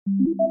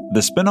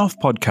The Spin-Off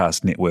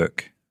Podcast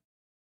Network.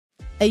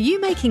 Are you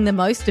making the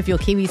most of your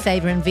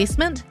KiwiSaver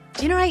investment?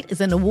 Generate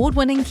is an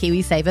award-winning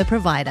KiwiSaver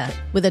provider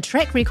with a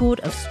track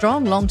record of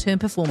strong long-term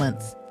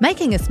performance.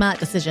 Making a smart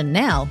decision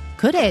now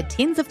could add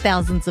tens of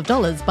thousands of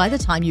dollars by the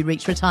time you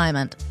reach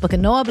retirement. Book a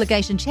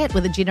no-obligation chat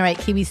with a Generate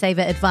KiwiSaver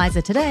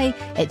advisor today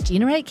at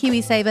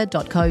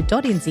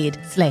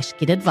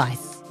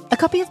generatekiwisaver.co.nz/getadvice. A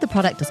copy of the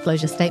product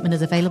disclosure statement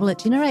is available at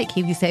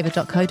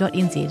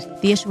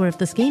generatekiwisaver.co.nz. The issuer of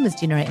the scheme is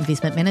Generate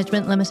Investment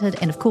Management Limited,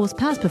 and of course,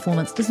 past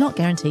performance does not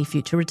guarantee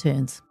future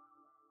returns.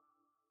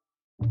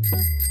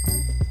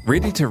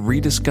 Ready to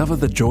rediscover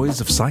the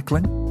joys of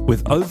cycling?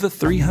 With over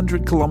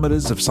 300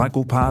 kilometres of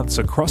cycle paths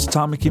across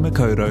Tāmaki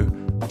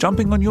Makaurau,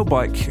 jumping on your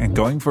bike and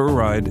going for a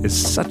ride is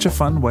such a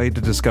fun way to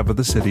discover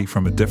the city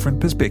from a different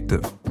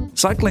perspective.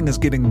 Cycling is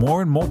getting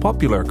more and more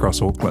popular across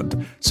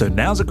Auckland, so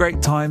now's a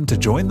great time to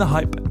join the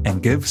hype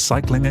and give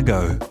cycling a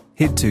go.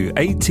 Head to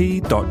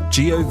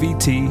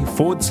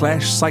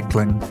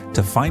at.govt/cycling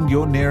to find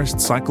your nearest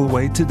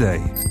cycleway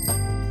today.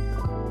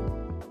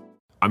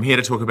 I'm here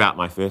to talk about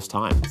my first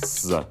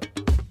times.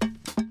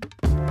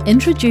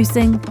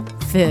 Introducing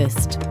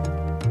First.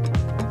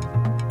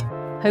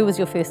 Who was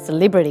your first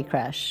celebrity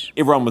crush?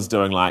 Everyone was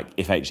doing like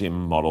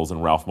FHM models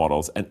and Ralph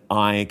models, and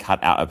I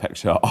cut out a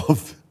picture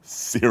of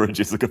Sarah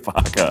Jessica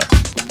Parker.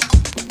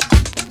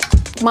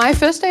 My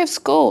first day of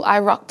school, I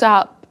rocked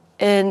up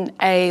in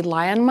a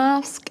lion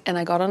mask and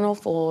I got on all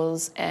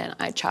fours and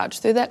I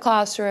charged through that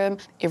classroom.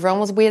 Everyone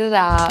was weirded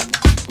out.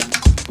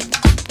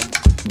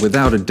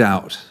 Without a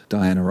doubt,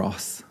 Diana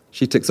Ross.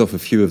 She ticks off a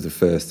few of the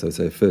first. I would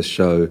say first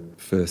show,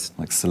 first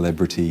like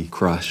celebrity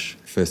crush,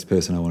 first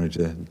person I wanted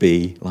to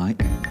be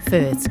like.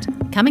 First,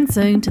 coming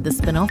soon to the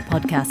Spin-Off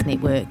Podcast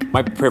Network.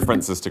 My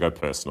preference is to go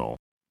personal.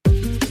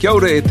 Kia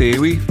ora e te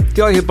iwi,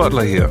 Te Aihe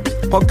Butler here,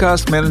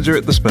 podcast manager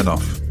at The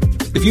Spin-Off.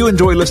 If you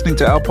enjoy listening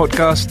to our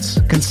podcasts,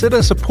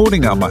 consider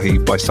supporting our mahi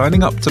by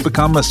signing up to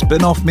become a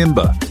Spin-Off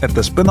member at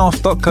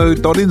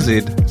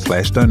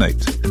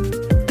thespinoff.co.nz/donate.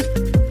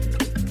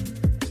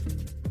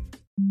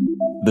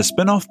 The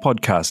Spin-Off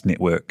Podcast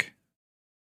Network.